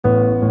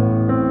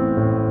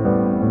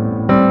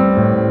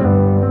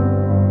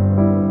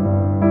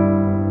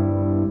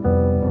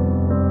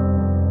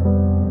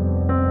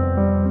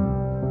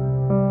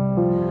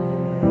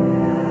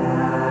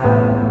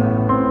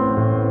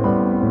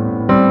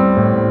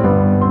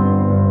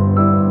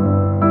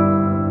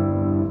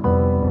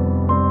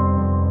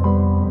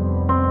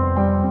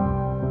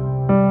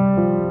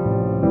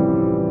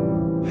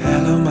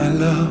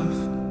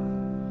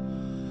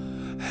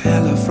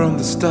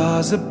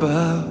stars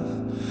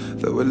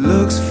above, though it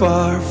looks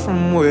far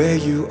from where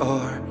you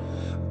are,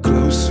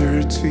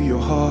 closer to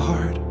your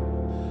heart.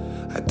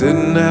 I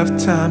didn't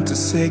have time to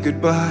say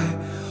goodbye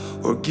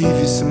or give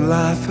you some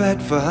life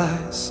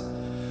advice,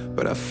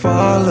 but I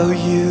follow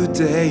you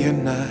day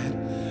and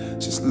night.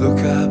 Just look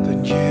up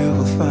and you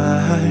will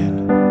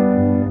find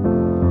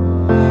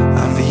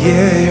I'm the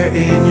air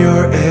in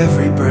your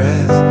every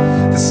breath,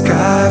 the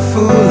sky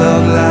full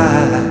of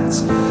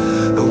lights,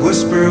 the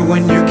whisper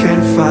when you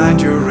can't find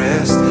your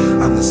rest.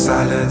 I'm the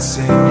silence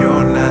in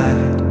your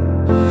night,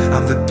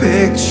 I'm the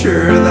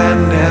picture that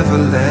never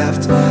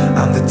left,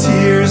 I'm the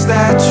tears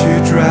that you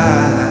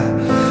dry,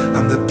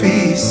 I'm the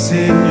peace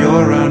in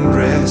your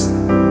unrest,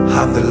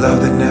 I'm the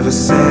love that never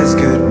says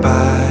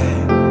goodbye.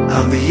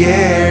 I'm the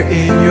air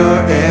in your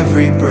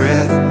every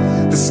breath,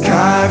 the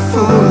sky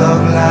full of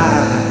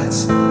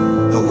lights,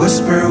 a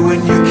whisper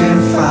when you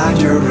can't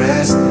find your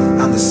rest.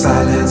 I'm the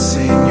silence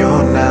in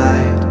your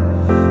night,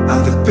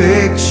 I'm the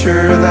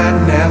picture that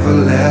never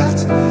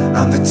left,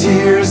 I'm the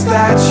tears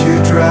that you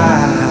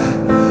dry,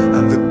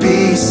 I'm the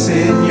peace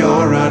in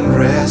your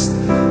unrest,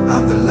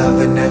 I'm the love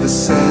that never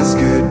says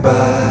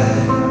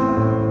goodbye.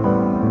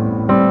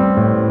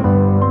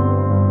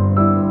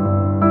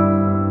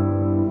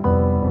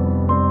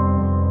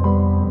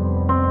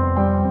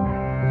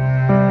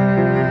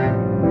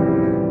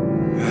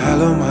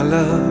 Hello my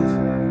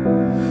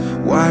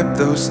love, wipe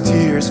those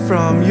tears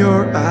from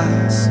your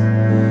eyes.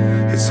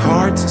 It's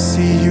hard to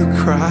see you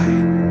cry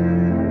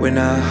when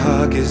a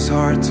hug is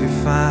hard to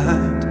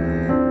find.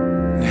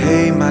 And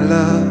hey my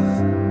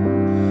love,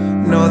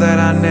 know that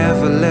I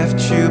never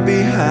left you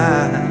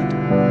behind.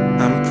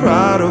 I'm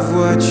proud of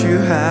what you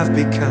have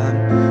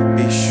become,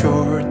 be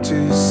sure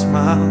to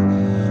smile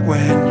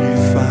when you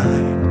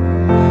find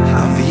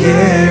I'm the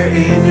air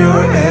in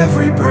your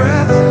every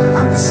breath,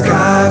 I'm the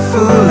sky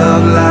full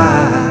of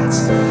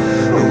lights,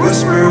 a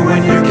whisper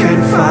when you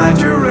can't find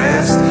your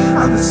rest,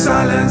 I'm the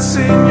silence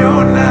in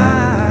your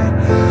night,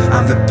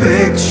 I'm the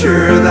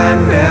picture that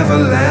never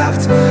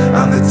left,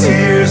 I'm the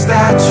tears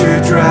that you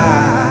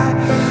dry,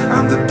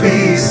 I'm the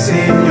peace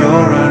in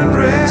your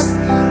unrest,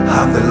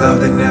 I'm the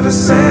love that never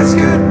says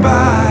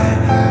goodbye.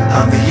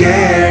 I'm the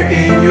air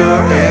in your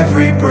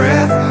every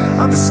breath,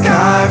 I'm the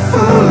sky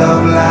full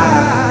of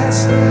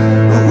lights,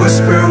 a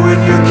whisper when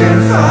you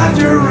can't find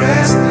your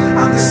rest,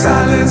 I'm the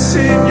silence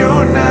in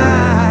your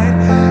night,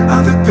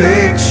 I'm the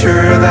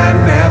picture that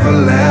never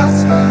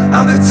left,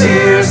 I'm the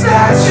tears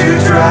that you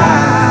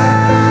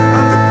dry,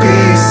 I'm the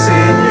peace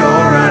in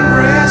your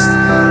unrest,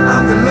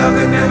 I'm the love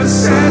that never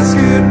says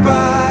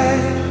goodbye.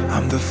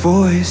 I'm the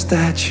voice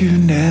that you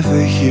never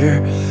hear,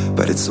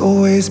 but it's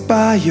always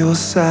by your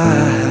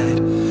side,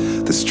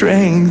 the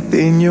strength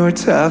in your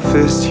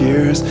toughest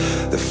years,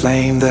 the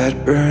flame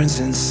that burns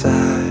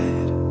inside.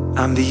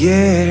 I'm the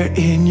air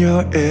in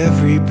your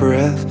every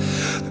breath,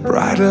 the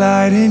bright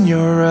light in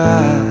your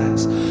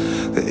eyes,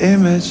 the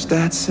image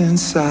that's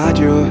inside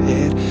your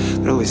head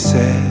that always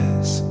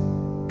says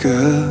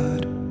good.